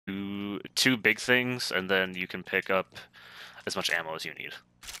two big things, and then you can pick up as much ammo as you need.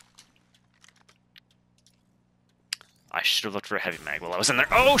 I should have looked for a heavy mag while I was in there.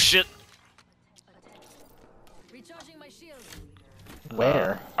 Oh shit! Recharging my shield.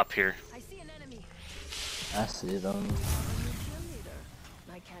 Where? Up here. I see an enemy. I see them.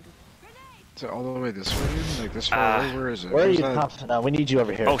 Is it all the way this way, dude? Like this far away? Where is it? Where are Where's you, that? Thompson? No, we need you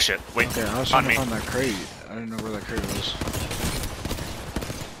over here. Oh shit! Wait. Okay, I was trying to find that crate. I didn't know where that crate was.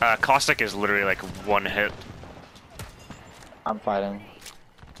 Caustic is literally like one hit. I'm fighting.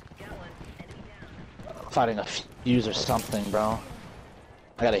 Fighting a fuse or something, bro.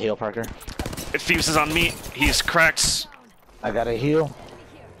 I got a heal, Parker. It fuses on me. He's cracked. I got a heal.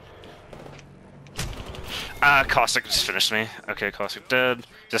 Caustic just finished me. Okay, Caustic dead.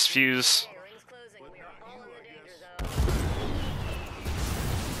 Just fuse.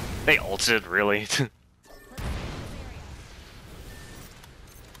 They ulted, really?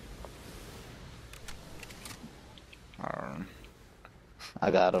 I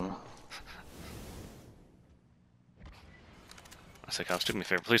got him. I was like, Cops, do me a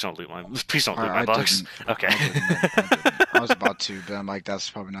favor. Please don't loot my. Please don't loot my box. Okay. I was about to, but I'm like, that's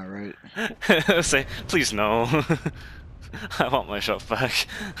probably not right. Say, please no. I want my shot back.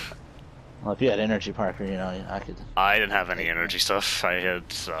 Well, if you had energy, Parker, you know, I could. I didn't have any energy stuff. I had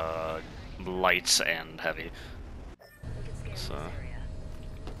lights and heavy. So.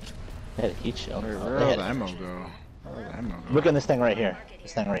 They had a heat shield. Where all the ammo go? Where the ammo go? Look at this thing right here.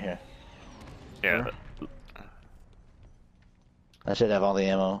 This thing right here. Yeah. That should have all the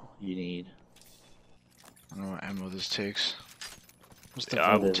ammo you need. I don't know what ammo this takes. What's the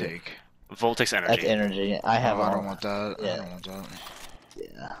Yeah, volt take? Volt takes energy. That's energy. I have Oh, all. I don't want that. Yeah. I don't want that.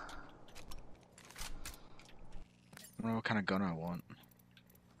 Yeah. I don't know what kind of gun I want.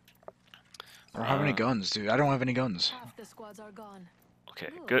 I don't have any guns, dude. I don't have any guns. Half the squads are gone. Okay,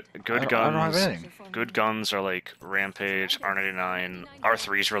 good I guns. don't have anything. Good guns are like Rampage, R99,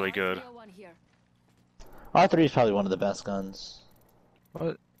 R3 is really good. R3 is probably one of the best guns.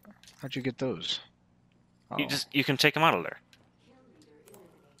 What? How'd you get those? Oh. You can take them out of there.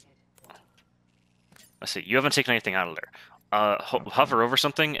 Let's see. You haven't taken anything out of there. Hover over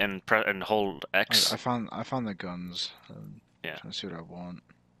something and hold X. I found the guns. Yeah. Trying to see what I want.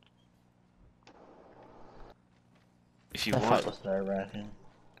 If you That want. fight was nerve-wracking.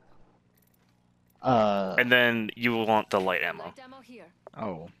 And then you will want the light ammo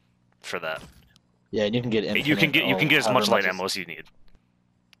Oh. for that. Yeah, and you can get infinite. You can get as much light as- ammo as you need.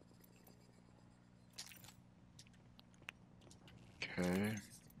 Okay.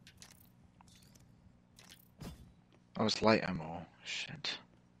 Oh, it's light ammo. Shit.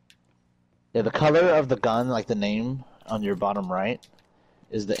 Yeah, the color of the gun, like the name on your bottom right,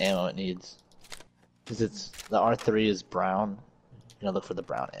 is the ammo it needs. Because it's the R3 is brown. You gotta look for the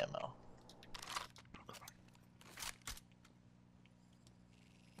brown ammo.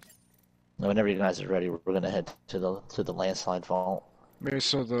 Now, whenever you guys are ready, we're gonna head to the landslide vault. Okay,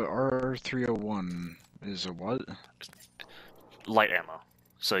 so the R301 is a what? Light ammo.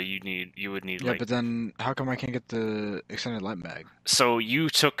 So you would need Yeah, like. but then how come I can't get the extended light mag? So you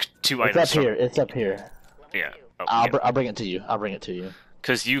took two It's items. up here. It's up here. Yeah. Oh, I'll bring it to you. I'll bring it to you.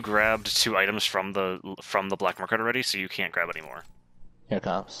 Because you grabbed two items from the black market already, so you can't grab any more. Here it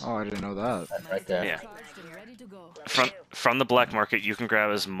comes. Oh, I didn't know that. Right there. Yeah. From the black market, you can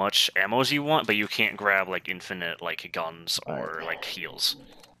grab as much ammo as you want, but you can't grab like infinite like guns or like heals.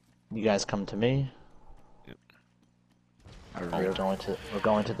 You guys come to me. We're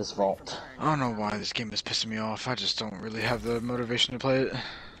going to this vault. I don't know why this game is pissing me off. I just don't really have the motivation to play it,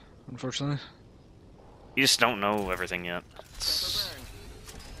 unfortunately. You just don't know everything yet. It's...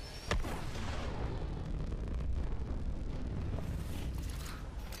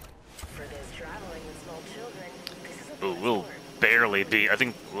 Ooh, we'll barely be. I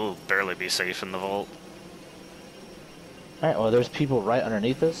think we'll barely be safe in the vault. Alright, well there's people right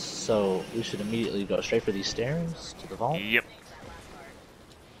underneath us, so we should immediately go straight for these stairs to the vault. Yep.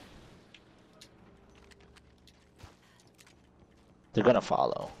 They're gonna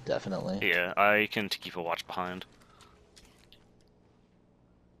follow, definitely. Yeah, I can keep a watch behind.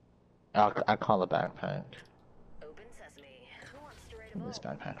 I'll call a backpack. This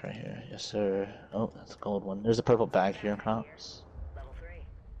backpack right here. Yes, sir. Oh, that's a gold one. There's a purple bag here, cops.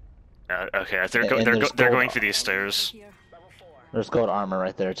 Okay, they're going for these stairs. There's gold armor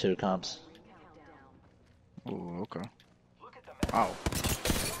right there too, cops. Oh, okay. Oh.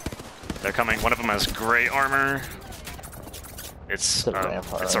 They're coming. One of them has gray armor. It's a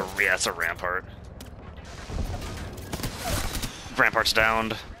rampart. It's a rampart. Rampart's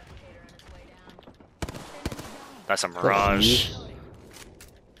downed. That's a mirage.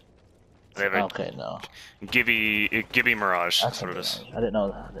 They have a Okay, no. Gibby Mirage. That's That's what it is. I didn't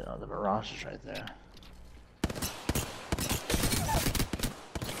know. I didn't know the Mirage is right there.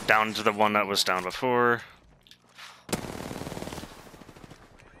 Down to the one that was down before.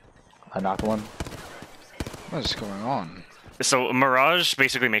 I knocked one. What is going on? So Mirage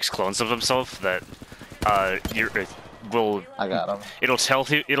basically makes clones of himself that it will. I got him. It'll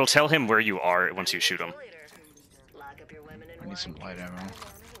tell him where you are once you shoot him. I need some light ammo.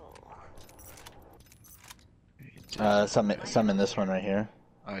 Some in this one right here.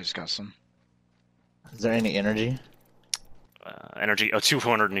 I just got some. Is there any energy? Energy. Oh,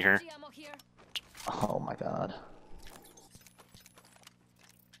 200 in here. Ammo here. Oh my god.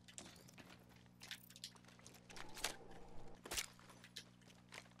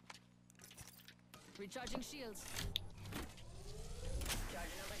 Recharging shields.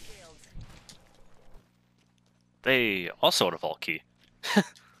 They also had a vault key.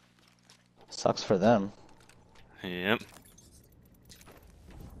 Sucks for them. Yep.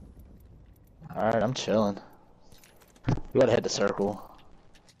 Alright, I'm chilling. We gotta head to circle.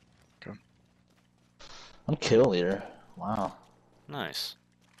 Okay. I'm kill leader. Wow. Nice.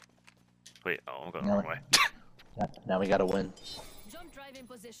 Wait. Oh, I'm going the No. wrong way. Now we gotta win. Jump drive in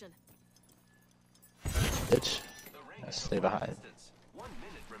position. Bitch. Stay behind. 1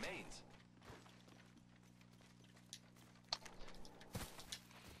 minute remains.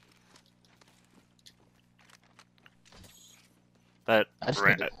 That I just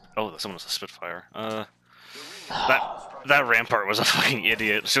ran. need to- Oh, someone was a Spitfire. That Rampart was a fucking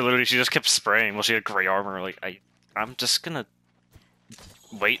idiot. She just kept spraying while she had gray armor. Like I'm just gonna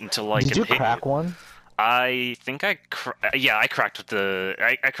wait until like Did it you hit crack one? I think I cracked with the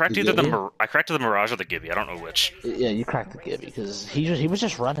I cracked The either Gibby? I cracked the Mirage or the Gibby. I don't know which. Yeah, you cracked the Gibby because he was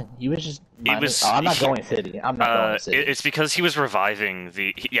just running. He was just. He was- Oh, I'm not he- going city. I'm not going city. It's because he was reviving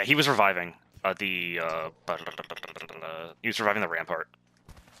the he was reviving he was reviving the Rampart.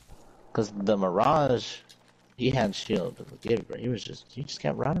 Because the Mirage, he had shield, but the Gibby, bro, he just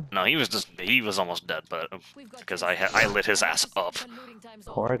kept running. No, he was almost dead, but We've got because I lit his ass up. and looting time's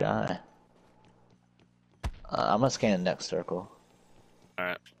over. Poor guy. I'm gonna scan next circle. All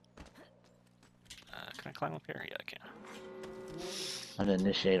right. Can I climb up here? Yeah, I can. I'm gonna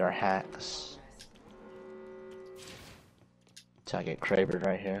initiate our hacks. Till I get Krabered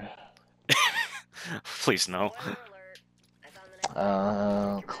right here. Please no.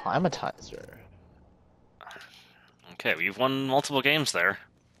 Climatizer. Okay, we've won multiple games there.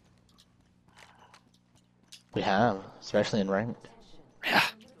 We have, especially in ranked. Yeah,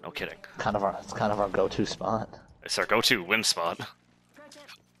 no kidding. It's kind of our go-to spot. It's our go-to win spot. Pro tip,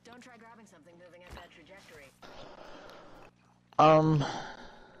 don't try grabbing something moving at that trajectory.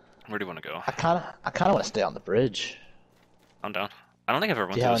 Where do you want to go? I kind of want to stay on the bridge. I'm down. I don't think I've ever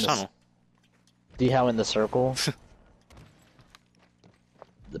went Yeah, through this on this- tunnel. Do you have in the circle?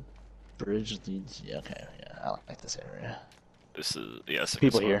 The bridge leads. Yeah, okay. Yeah, I like this area. This is it's a good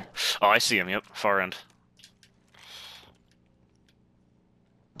People spot. here. Oh, I see him. Yep, far end.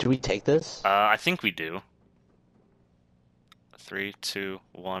 Do we take this? I think we do. 3, 2,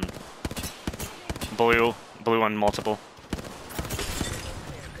 1. Blue on multiple.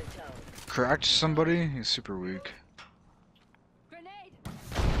 Cracked somebody? He's super weak. Grenade!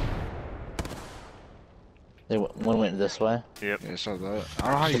 One went this way. Yep. Yeah, I saw that. I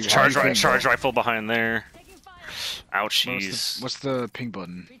don't know how you Charge rifle behind there. Taking fire! Ouchies. What's the ping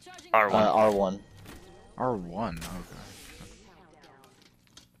button? Recharging R1. R1. R1. Okay.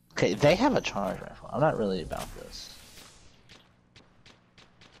 Okay, they have a charge rifle. I'm not really about this.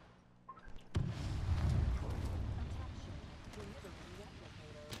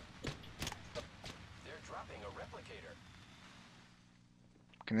 They're dropping a replicator.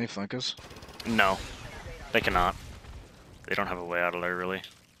 Can they flank us? No, they cannot. They don't have a way out of there, really.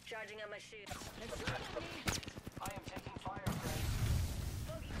 Charging on my shield. I am taking fire,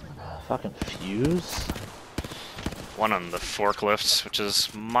 friend. Fucking fuse. One on the forklifts, which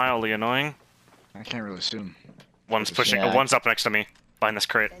is mildly annoying. I can't really see him. One's pushing. Yeah. One's up next to me, behind this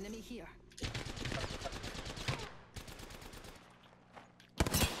crate. Enemy here.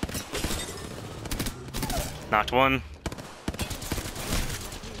 Knocked one.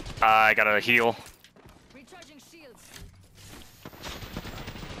 I got a heal. Recharging shields.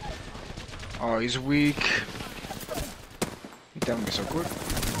 Oh, he's weak. He downed me so quick.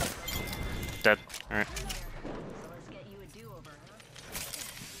 Dead. All right. Let's get you a do-over, huh?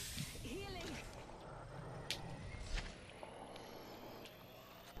 Healing.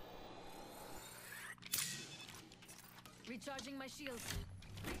 Recharging my shields.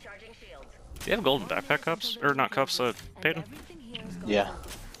 Recharging shields. Do you have golden backpack cups? Or not cups, Peyton? Everything here is gone. Yeah.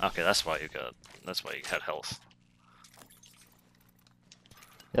 Okay, that's why you got. That's why you had health.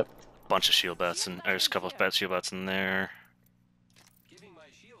 Yep. Bunch of shield bats and there's a couple of bat shield bats in there. Giving my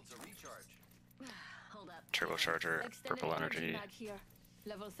shields a recharge. Hold up. Turbocharger, Extended purple energy. mag here.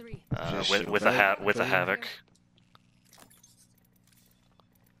 Level 3. Just With shield with a bat. havoc.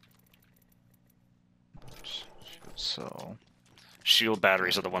 So. Shield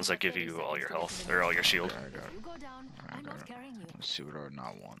batteries are the ones that give you all your health or all your shield. Okay, I got it. You go down. I I'm got not it. carrying you. Let's see what I would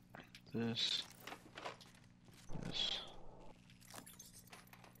not want. This. This.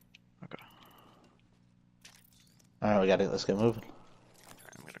 Okay. Alright, let's get moving.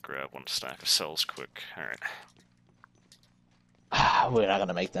 I'm gonna grab one stack of cells quick. All right. We're not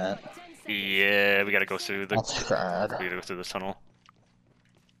gonna make that. 10 seconds. Yeah, we gotta go through the. That's sad. We gotta go through the tunnel.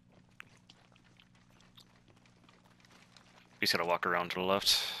 We just gotta walk around to the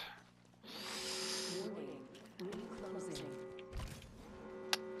left.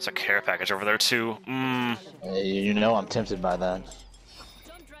 There's a care package over there too. You know I'm tempted by that.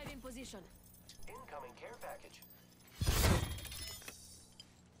 Jump drive in position. Incoming care package.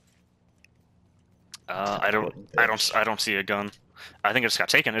 I don't see a gun. I think it just got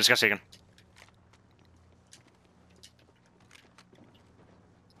taken. It just got taken.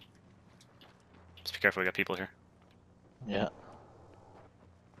 Just be careful. We got people here. Yeah.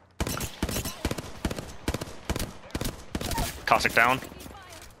 Caustic down.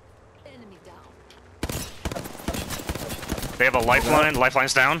 Enemy down. They have a lifeline.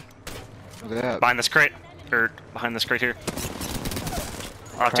 Lifeline's down. Look at that. Behind this crate. Or behind this crate here.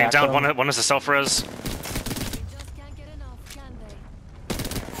 Octane Crack down. them. One is the self res. They just can't get enough, can they?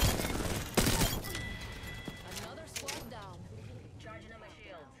 Another squad down. Charging on my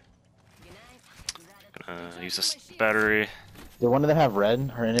shields. Good night. Use this battery. Do one of them have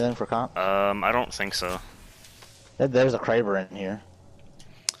red or anything for comp? I don't think so. There's a Kraber in here.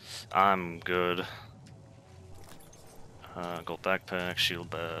 I'm good. Gold backpack, shield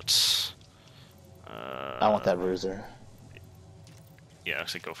bats. I want that bruiser. Yeah,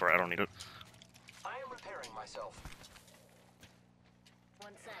 actually go for it. I don't need it. I am repairing myself.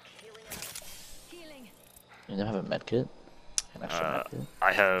 1 sec. Healing up. Healing. You don't have a med kit? An extra med kit?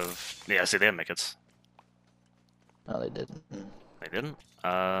 I have. Yeah, see, they have makits. No, they didn't. They didn't.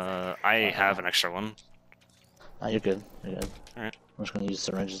 I have an extra one. Oh, you're good. You're good. Alright, I'm just gonna use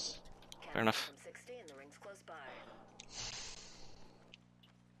syringes. fair enough. 16, the ring's close by.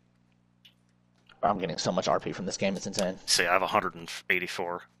 I'm getting so much RP from this game, it's insane. See, I have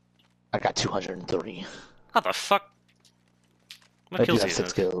 184. I got 203. How the fuck? What I do kills have you?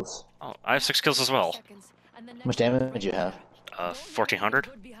 6 kills. Oh, I have 6 kills as well. Seconds, and the How much next damage do you have? 1400.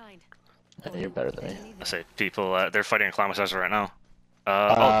 good behind. Yeah, you're better than me. I say people, they're fighting a climate right now.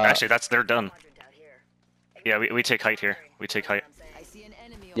 Oh, actually, they're done. Quadrant out here. Yeah, we take height here. We take height. I see an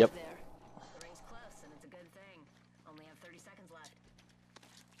enemy Yep. over there. The ring's close, and it's a good thing. Only have 30 seconds left.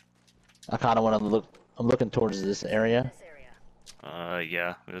 I kind of want to look. I'm looking towards this area. This area.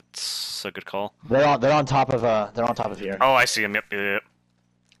 Yeah, it's a good call. They're on top of here. Oh, I see him. Yep, yep.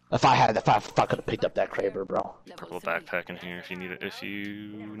 If I could have picked up that Kraber, bro. Purple backpack in here if you need it. If you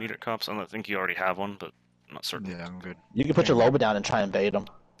need it, cops. I don't think you already have one, but I'm not certain. Yeah, I'm good. You can put your Loba down and try and bait them.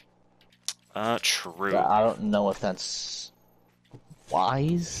 True. But I don't know if that's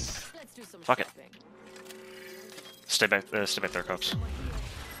wise. Let's do some Fuck it. shopping. Stay back there, cops. I'm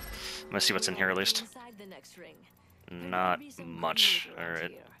gonna see what's in here at least. Inside the next ring. Not much. All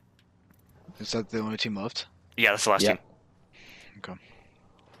Alright. Is that the only team left? Yeah, that's the last Yeah. team. Okay.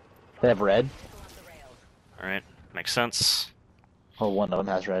 They have red. Alright, makes sense. Oh, one of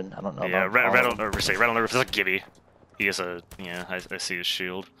them has red. I don't know. Yeah, about all red of on them. red on the roof. There's a Gibby. He has a yeah. I see his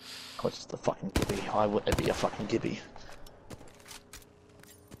shield. What's the fucking Gibby? Why would it be a fucking Gibby?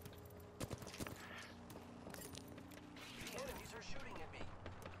 The enemies are shooting at me.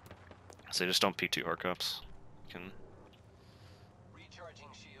 So just don't peek too hard, cops. You can. Recharging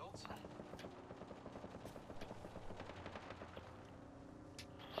shields.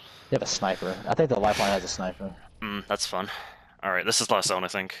 They have a sniper. I think the lifeline has a sniper. That's fun. All right, this is last zone, I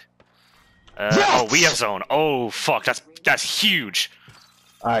think. Yes! Oh, we have zone. Oh fuck, that's huge.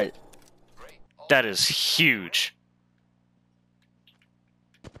 All right. Great. All That is huge.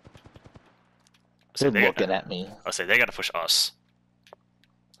 So They're looking at me. I say they got to push us.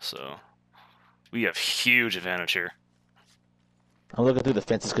 So we have huge advantage here. I'm looking through the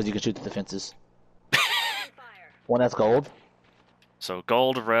fences because you can shoot through the fences. Fire. One that's gold. So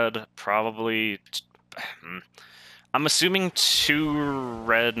gold, red, probably. I'm assuming 2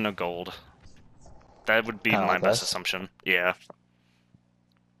 red and a gold. That would be Kinda my like best us. assumption. Yeah.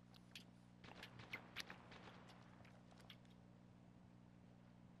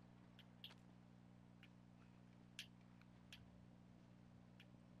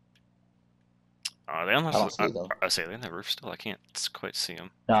 Are they on I don't see the? them. I say they're on the roof still. I can't quite see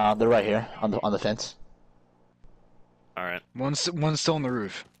them. No, they're right here on the fence. All right. One's still on the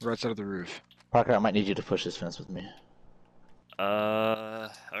roof, right side of the roof. Parker, I might need you to push this fence with me. All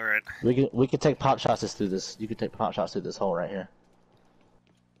right. We could take pot shots through this. You could take pot shots through this hole right here.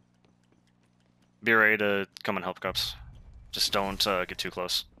 Be ready to come and help, cops. Just don't get too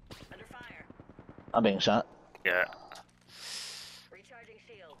close. Under fire. I'm being shot. Yeah. Recharging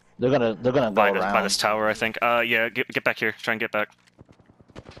shields. They're gonna go By around. this tower, I think. Yeah. Get back here. Try and get back.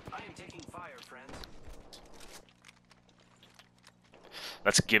 I am taking fire, friends.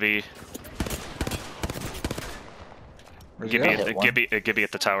 That's Gibby. Where's Gibby. he at? hit one. Gibby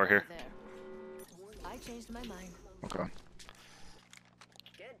at the tower here. I changed my mind. Okay.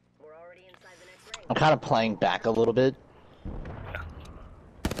 Good. We're already inside the next ring. I'm kind of playing back a little bit.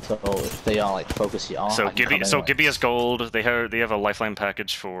 So if they all like focus you on, So I can come in, like- Gibby has gold. They have a lifeline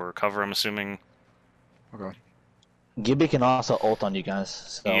package for cover. I'm assuming. Okay. Gibby can also ult on you guys.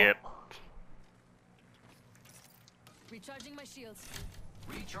 So Yep. Recharging my shields.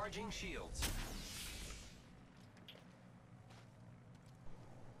 Recharging shields.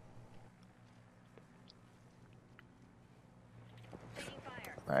 Taking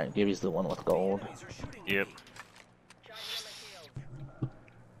fire. all right, Gibby's the one with gold. Enemies are shooting Yep. at me. Charging my shields.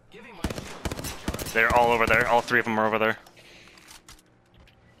 Giving my shields a recharge. They're all over there. All three of them are over there.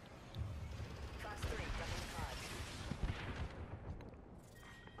 Class 3. Running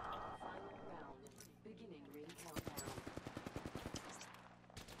pod. Beginning ring countdown.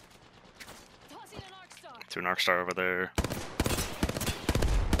 Tossing an arc star. Threw an arc star over there.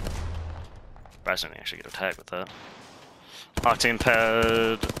 Bryce didn't actually get a tag with that. Octane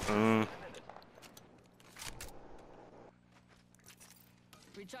pad.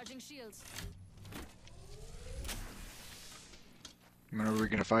 Recharging shields. When are we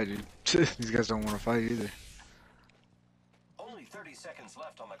gonna fight, dude? These guys don't want to fight either. Only 30 seconds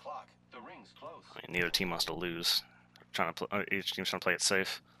left on the clock. The ring's close. I mean, neither team wants to lose. Trying to each team's trying to play it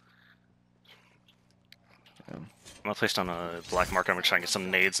safe. Yeah. I'm gonna place down a black marker. I'm gonna try and get some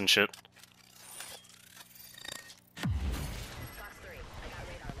nades and shit. Class 3. I got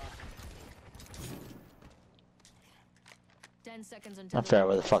radar lock. 10 seconds until Not fair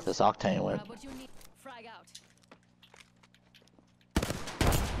where the fuck this octane went. Grab what you need. Frag out.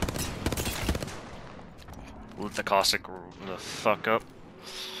 Lit the caustic the fuck up.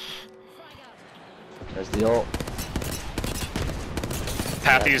 Frag out. There's the ult.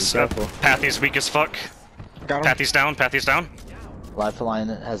 Pathy's Yeah, be careful. Pathy's weak as fuck. Got him. Pathy's down. Pathy's down. Lifeline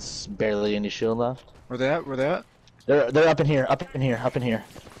has barely any shield left. Where they at? Where they at? They're up in here, up in here, up in here.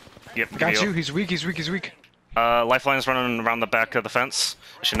 Yep. Got Gibby you. ult. He's weak. He's weak. He's weak. Lifeline's running around the back of the fence.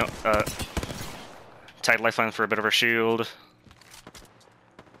 Should know. Tag Lifeline for a bit of her shield.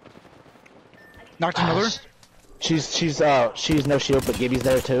 Knocked another. She's no shield, but Gibby's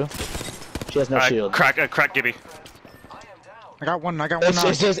there too. She has no shield. Crack Gibby. I am down. I got one. I got one. It's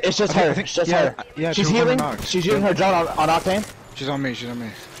knocked. just I her. think- It's just yeah, her. yeah, She's two of them are healing. knocked. She's using her drone on Octane. She's on me. She's on me.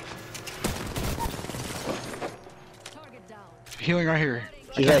 Target down. Healing right here.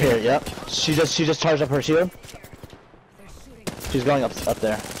 She's right here. Yep. She just charged up her shield. They're shooting. She's going up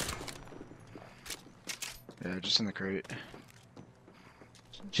there. Yeah, just in the crate.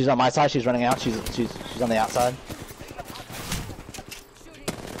 She's on my side. She's running out. She's on the outside. Shooting.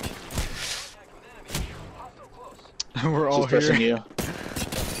 We're all She's pushing here. you.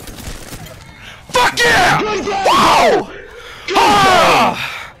 Fuck yeah! Wow!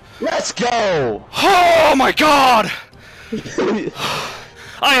 Ah! Let's go! Oh my god!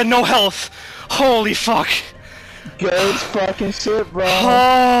 I had no health. Holy fuck! Good fucking shit, bro.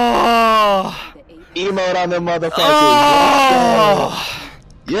 Oh! Emote on them motherfuckers. Oh!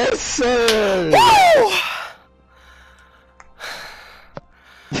 Yes, sir. Woo!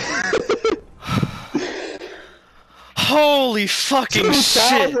 Holy fucking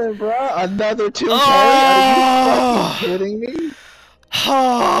shit! 2,000, bro. Another 2K. Oh! Are you fucking kidding me?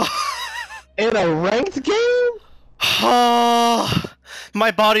 Oh! In a ranked game? Oh!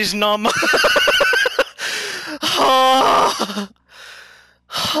 My body's numb. Oh!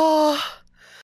 Oh!